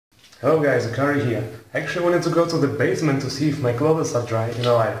Hello guys, Akari here. Actually I wanted to go to the basement to see if my clothes are dry. You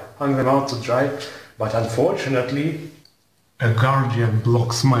know, I hung them out to dry, but unfortunately a guardian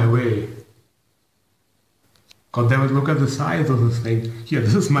blocks my way. God damn it, look at the size of this thing. Here,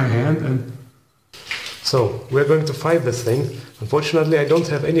 this is my hand and... So, we're going to fight this thing. Unfortunately I don't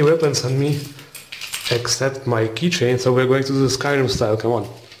have any weapons on me except my keychain, so we're going to do the Skyrim style, come on.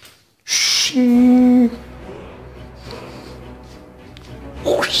 Shing.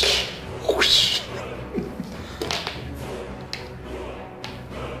 Whoosh, whoosh.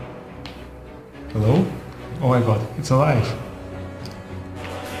 Hello? Oh my god, it's alive.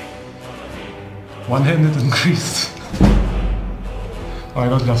 One-handed increased. Oh my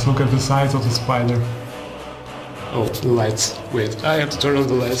god, just look at the size of the spider. Oh, the lights. Wait, I have to turn on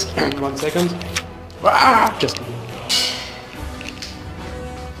the lights. 1 second. Ah! Just kidding.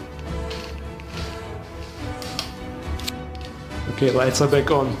 Okay, lights are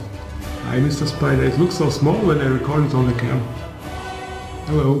back on. Hi, Mr. Spider. It looks so small when I record it on the cam.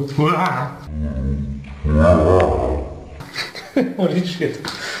 Hello. Ah! Holy shit.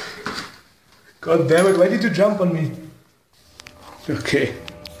 God damn it, why did you jump on me? Okay.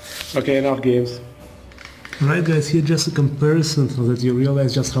 Okay, enough games. Right guys, here just a comparison so that you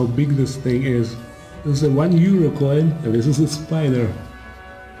realize just how big this thing is. This is a €1 coin and this is a spider.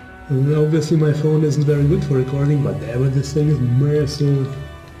 And obviously my phone isn't very good for recording, but damn it, this thing is massive.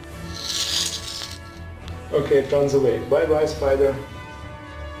 Okay, it runs away. Bye bye, spider.